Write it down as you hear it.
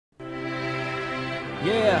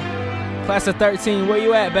Yeah, class of 13, where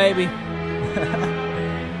you at, baby?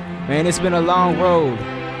 Man, it's been a long road.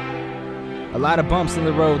 A lot of bumps in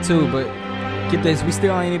the road too, but get this, we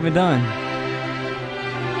still ain't even done.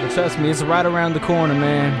 But trust me, it's right around the corner,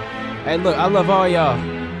 man. Hey, look, I love all y'all.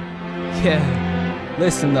 Yeah,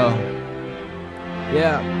 listen though.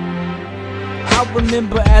 Yeah, I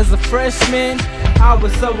remember as a freshman, I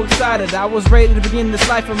was so excited, I was ready to begin this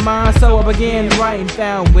life of mine. So I began writing,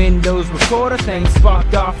 found Windows recorder, things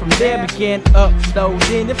sparked off from there, began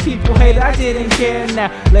uploading. If people hated, I didn't care.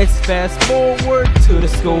 Now let's fast forward to the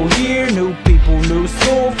school year. New people, new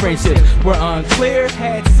school, friendships were unclear.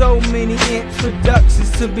 Had so many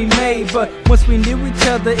introductions to be made, but once we knew each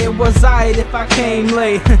other, it was alright if I came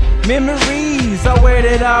late. Memories, oh where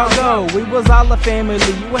did it all go? We was all a family,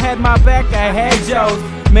 you had my back, I had yours.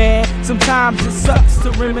 Man, sometimes it sucks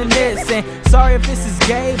to reminisce, and sorry if this is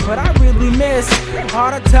gay, but I really miss all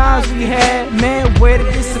the times we had. Man, where did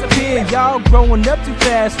it disappear? Y'all growing up too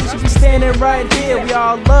fast, we should be standing right here. We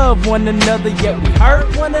all love one another, yet we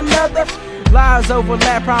hurt one another. Lies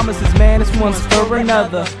overlap, promises, man, it's one's for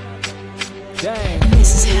another. Dang.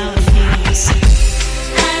 This is how it feels.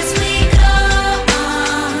 As we go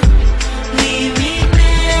on, we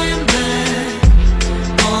remember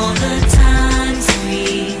all the times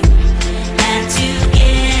we had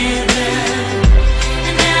together.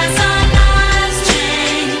 And as our lives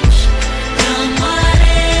change from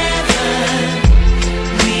whatever,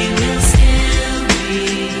 we will still be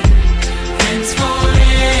friends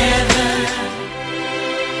forever.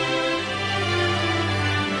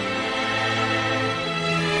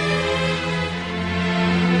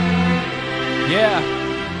 Yeah.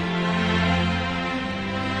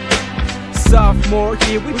 Sophomore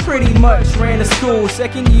year, we pretty much ran the school.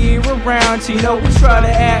 Second year around, you know, we try to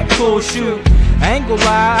act cool. Shoot, I ain't gonna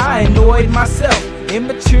lie, I annoyed myself.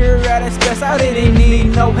 Immature at its best, I didn't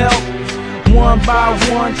need no help. One by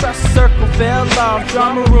one, trust circle fell off.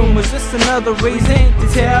 Drama room was just another reason to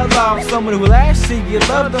tell off someone who last year you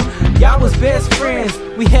loved them. Y'all was best friends.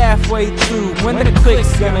 We halfway through, when the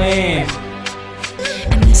click's gonna end?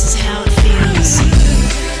 And this is how it feels.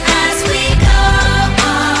 As we go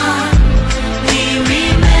on, we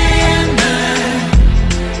remember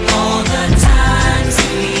all the times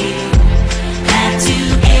we had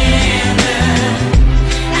together.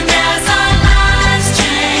 And as our lives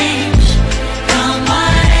change from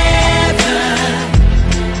whatever,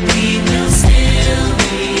 we will still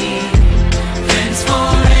be friends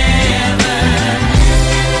forever.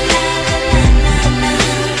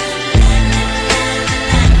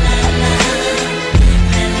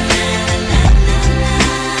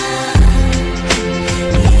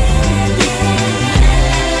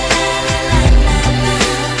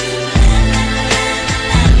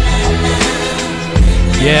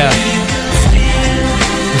 Yeah,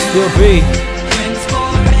 we still be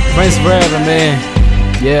friends forever, man.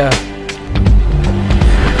 Yeah.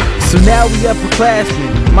 So now we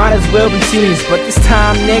upperclassmen, might as well be teens. But this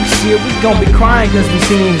time next year we gon' be crying cause we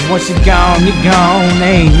seniors. Once you're gone,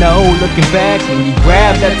 ain't no looking back. When you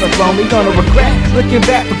grab that phone, we gonna regret. Looking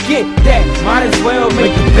back, forget that. Might as well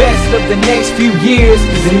make the best of the next few years.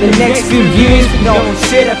 Cause in the next few years we gon'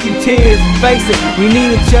 shed a few tears. Face it, we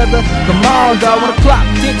need each other. Come on, dawg, when the clock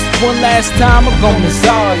ticks one last time, I'm gon' miss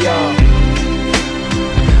all y'all.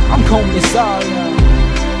 I'm gon' miss all y'all.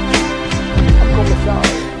 I'm gon' miss all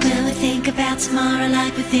y'all. Think about tomorrow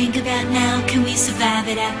like we think about now. Can we survive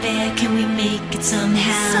it out there? Can we make it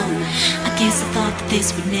somehow? I guess I thought that this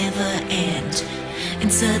would never end, and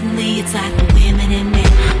suddenly it's like we're women and men.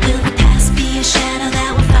 Will the past be a shadow that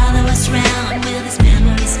will follow us round? Will these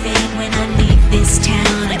memories fade when I leave this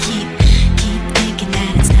town? I keep thinking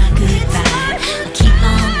that it's not goodbye. I keep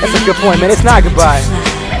on. That's a good point, man. It's not goodbye.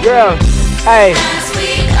 Yeah, hey,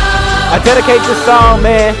 I dedicate this song,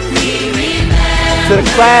 man, to the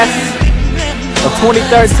class of 2013,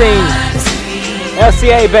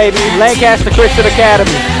 LCA, baby, Lancaster Christian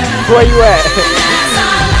Academy. Where you at?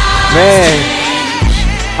 Man,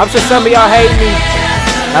 I'm sure some of y'all hate me.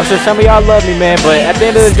 I'm sure some of y'all love me, man. But at the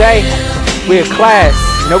end of the day, we're a class.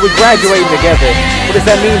 You know, we're graduating together. What does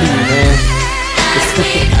that mean to you, man?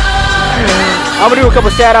 I'm gonna do a couple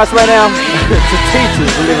shout outs right now to teachers,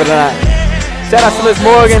 believe it or not. Shout outs to Miss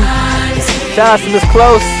Morgan. Shout outs to Miss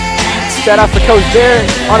Close. Shout out to Coach Darren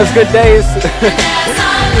on his good days.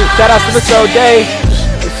 Shout out to Mr. O'Day.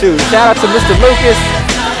 Shoot. Shout out to Mr. Lucas.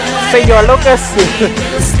 Senor Lucas.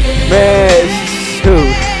 Man,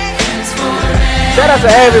 shoot. Shout out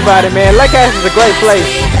to everybody, man. Lancaster is a great place.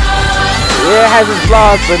 Yeah, it has its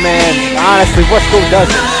flaws, but man, honestly, what school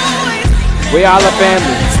doesn't? We all a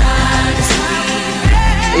family.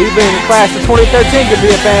 even class of 2013 could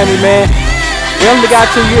be a family, man. We only got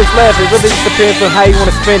 2 years left. It really just depends on how you want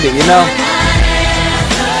to spend it, you know?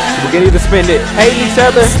 We can either spend it hating each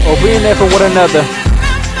other or being there for one another.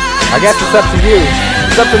 I guess it's up to you.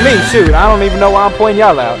 It's up to me, shoot. I don't even know why I'm pointing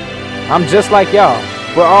y'all out. I'm just like y'all.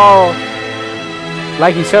 We're all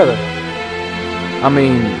like each other. I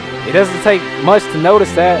mean, it doesn't take much to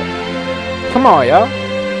notice that. Come on, y'all.